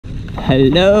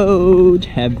Hello,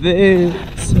 Travis。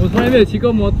我从来没有骑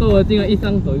过摩托，我竟然一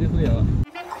上手就会了。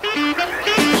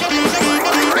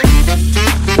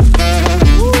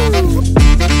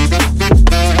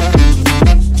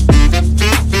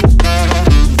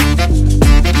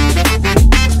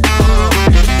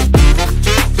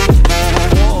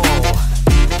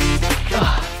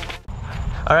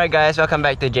Alright guys, welcome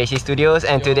back to JC Studios,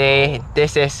 and today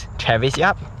this is Travis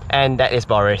Yap and that is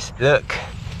Boris. Look,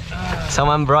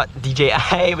 someone brought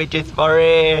DJI, which is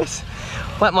Boris.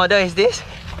 What model is this?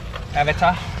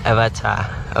 Avata. Avata.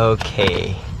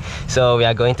 Okay. So we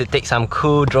are going to take some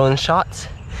cool drone shots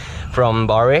from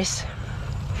Boris.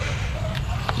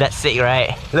 That's sick,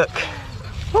 right? Look.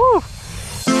 Woo!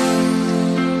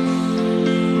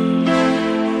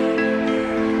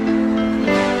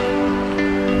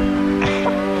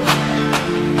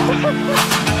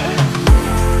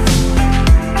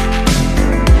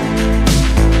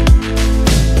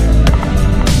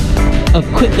 A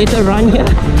quick little run here.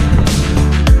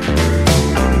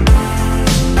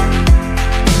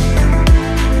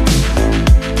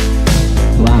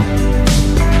 Wow.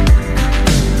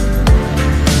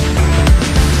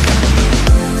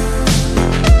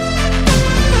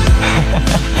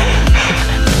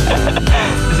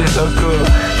 This is so cool.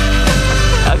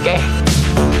 Okay.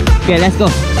 Okay, let's go.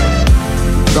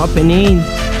 Dropping in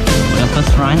the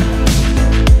first run.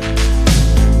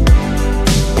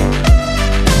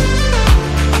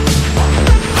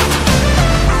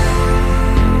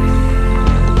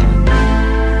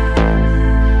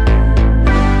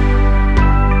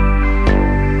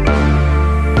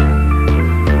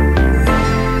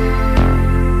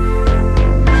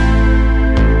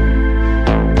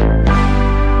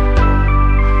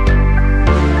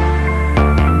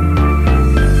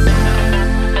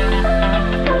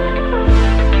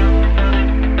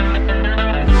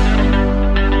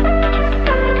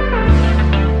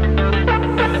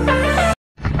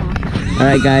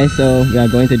 Alright guys, so we are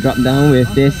going to drop down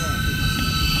with this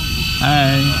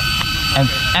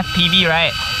FPV,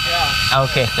 right? Yeah.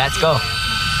 Okay, let's go.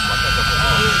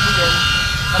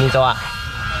 你走啊？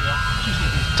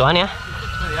走啊你啊？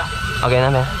 OK 那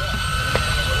边。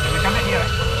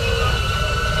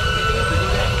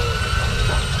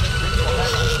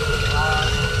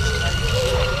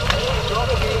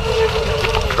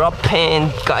Drop in,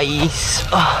 guys.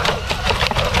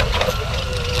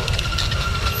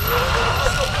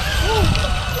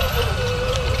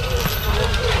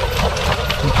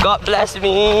 God bless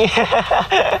me.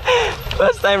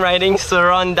 First time riding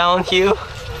Surron downhill.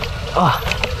 Oh.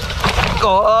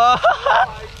 Oh.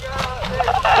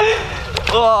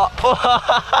 Oh.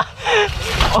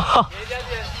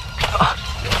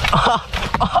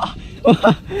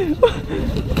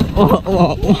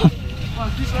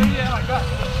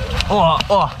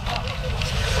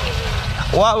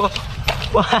 Wow.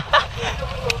 Wow.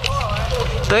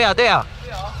 对啊，对啊。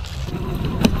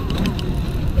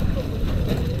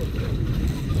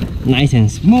Nice and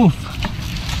smooth.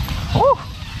 Oh.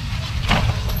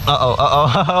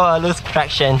 I lose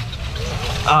traction.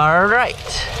 Alright.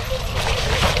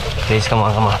 Please, come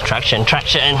on. Traction.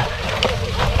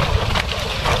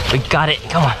 We got it,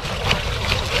 come on.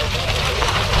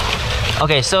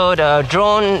 Okay, so the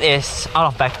drone is out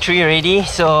of battery already,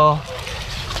 so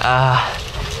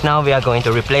now we are going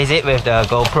to replace it with the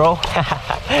GoPro.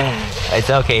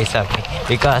 It's okay,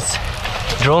 because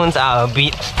drones are a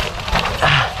bit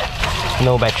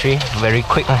no battery, very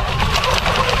quick.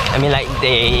 I mean, like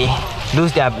they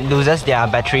loses their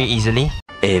battery easily.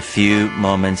 A few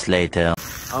moments later.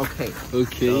 Okay.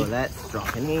 So let's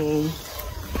drop it in.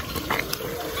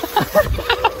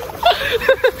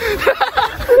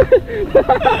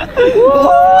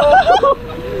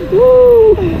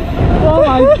 Oh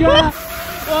my god!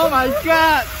 Oh my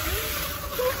god!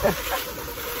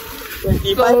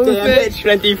 25 km/h.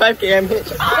 25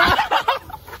 km/h.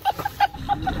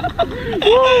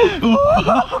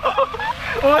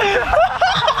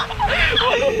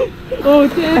 Oh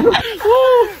damn!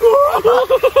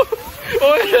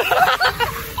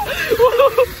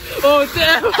 Oh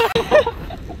damn!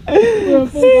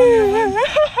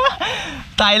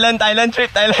 Thailand trip.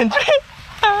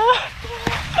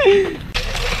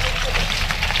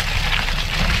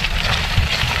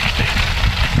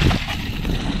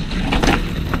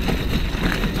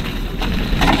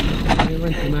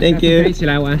 Thank you. 一起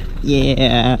来玩。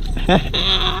 Yeah.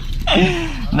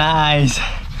 Nice.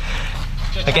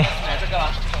 Okay.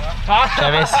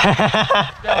 Travis.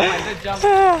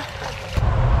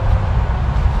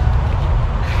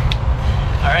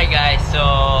 Alright guys,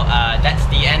 so that's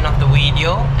the end of the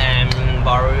video, and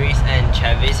Boris and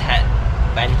Travis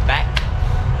went back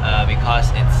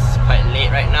because it's quite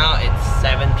right now it's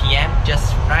 7 p.m.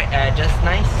 Just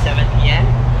nice 7 p.m.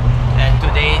 And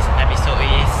today's episode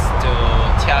is to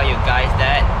tell you guys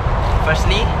that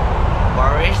firstly,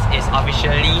 Boris is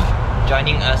officially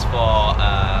joining us for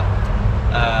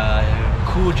a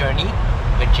cool journey,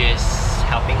 which is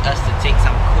helping us to take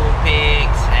some cool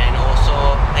pics and also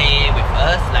play with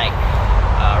us, like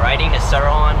riding the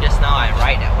Surron. Just now I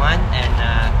ride that one, and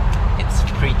it's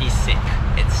pretty sick.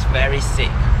 It's very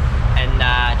sick. And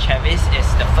Travis is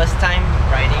the first time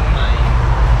riding my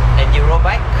enduro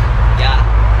bike, yeah,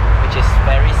 which is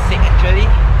very sick actually.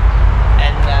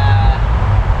 And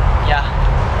yeah,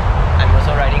 I'm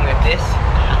also riding with this.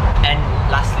 And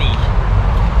lastly,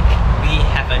 we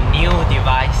have a new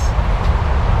device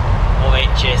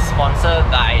which is sponsored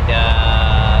by the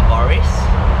Boris,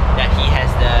 that he has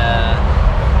the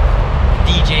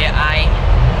Dji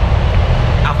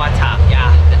Avata, yeah,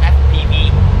 the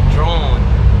FPV drone,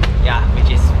 yeah,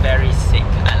 which is very sick.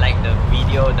 I like the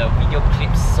video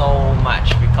clip so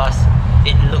much because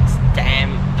it looks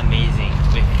damn amazing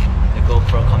with the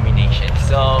GoPro combination.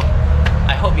 So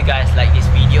I hope you guys like this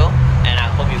video, and I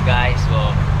hope you guys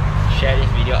will share this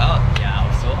video out, yeah,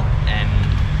 also, and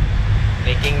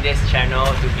making this channel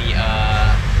to be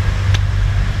a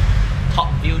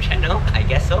top view channel, I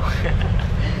guess so.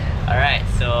 Alright,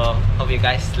 so hope you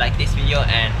guys like this video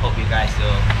and hope you guys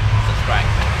will subscribe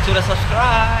to the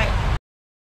subscribe.